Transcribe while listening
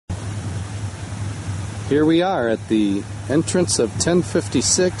Here we are at the entrance of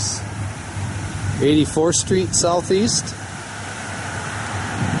 1056 84th Street Southeast.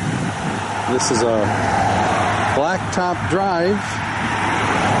 This is a blacktop drive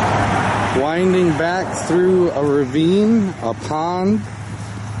winding back through a ravine, a pond,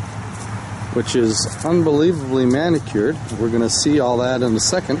 which is unbelievably manicured. We're going to see all that in a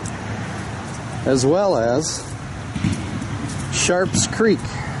second, as well as Sharp's Creek,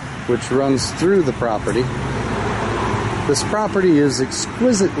 which runs through the property. This property is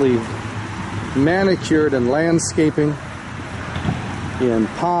exquisitely manicured and landscaping in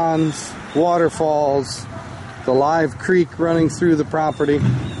ponds, waterfalls, the live creek running through the property,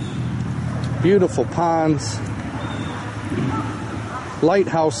 beautiful ponds,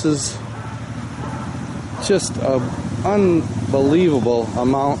 lighthouses, just an unbelievable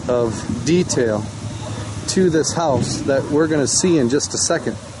amount of detail to this house that we're going to see in just a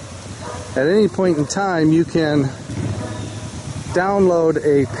second. At any point in time, you can download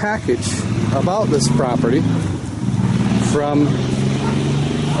a package about this property from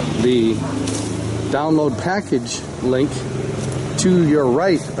the download package link to your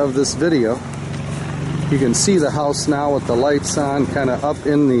right of this video. You can see the house now with the lights on, kind of up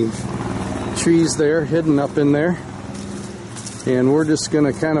in the trees there, hidden up in there. And we're just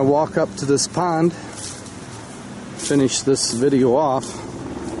going to kind of walk up to this pond, finish this video off.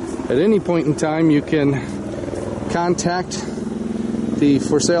 At any point in time, you can contact the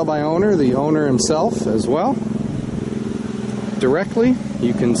for sale by owner, the owner himself as well, directly.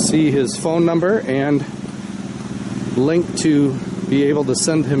 You can see his phone number and link to be able to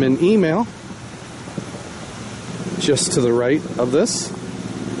send him an email just to the right of this,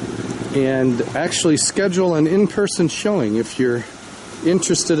 and actually schedule an in-person showing. If you're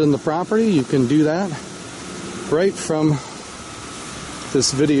interested in the property, you can do that right from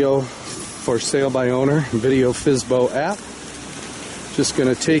this video for sale by owner VideoFSBO app. Just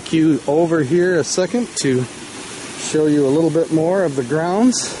going to take you over here a second to show you a little bit more of the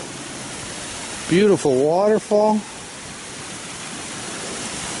grounds. Beautiful waterfall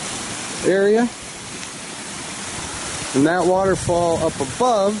area. And that waterfall up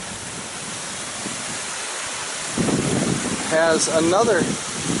above has another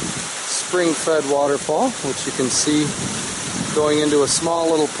spring-fed waterfall, which you can see going into a small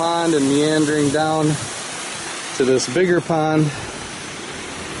little pond and meandering down to this bigger pond,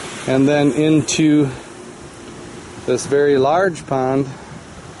 and then into this very large pond,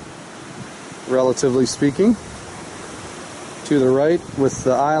 relatively speaking, to the right, with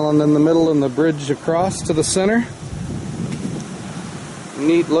the island in the middle and the bridge across to the center.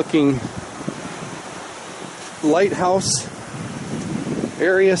 Neat looking lighthouse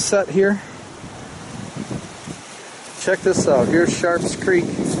area set here. Check this out. Here's Sharp's Creek,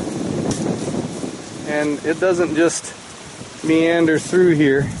 and it doesn't just meander through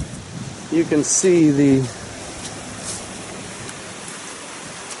here. You can see the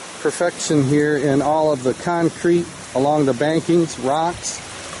perfection here in all of the concrete along the bankings, rocks,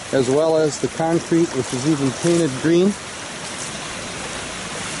 as well as the concrete, which is even painted green.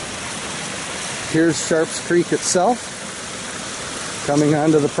 Here's Sharp's Creek itself coming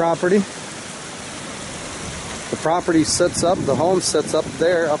onto the property. The property sits up, the home sits up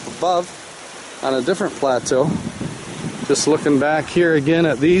there, up above, on a different plateau. Just looking back here again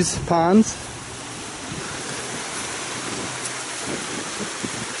at these ponds.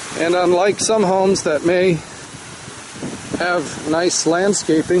 And unlike some homes that may have nice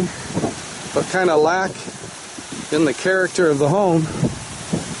landscaping, but kind of lack in the character of the home,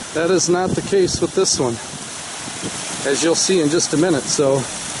 that is not the case with this one, as you'll see in just a minute. So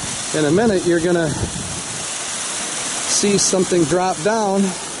in a minute, you're going to see something drop down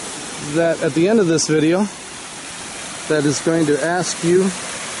that at the end of this video that is going to ask you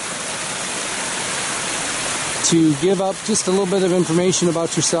to give up just a little bit of information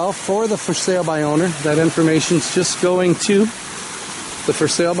about yourself for the for sale by owner. That information's just going to the for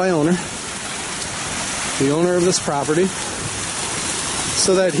sale by owner, the owner of this property,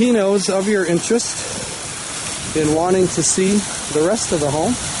 so that he knows of your interest in wanting to see the rest of the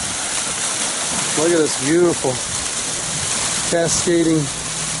home. Look at this beautiful cascading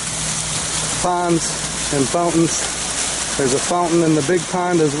ponds and fountains. There's a fountain in the big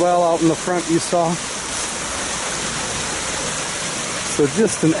pond as well out in the front you saw. So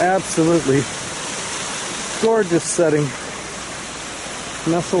just an absolutely gorgeous setting,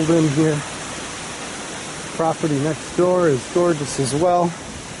 nestled in here. Property next door is gorgeous as well.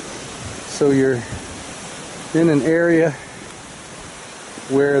 So you're in an area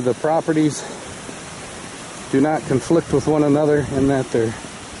where the properties do not conflict with one another, in that they're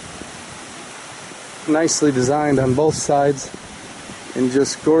nicely designed on both sides, and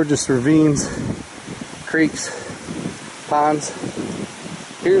just gorgeous ravines, creeks, ponds.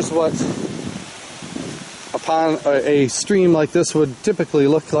 Here's what a stream like this would typically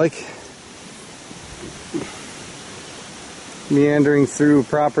look like, meandering through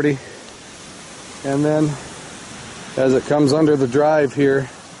property, and then as it comes under the drive here,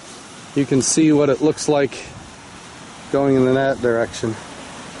 you can see what it looks like going in that direction.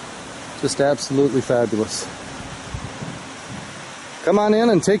 Just absolutely fabulous. Come on in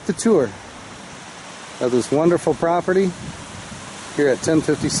and take the tour of this wonderful property here at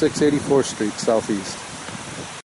 1056 84th Street Southeast.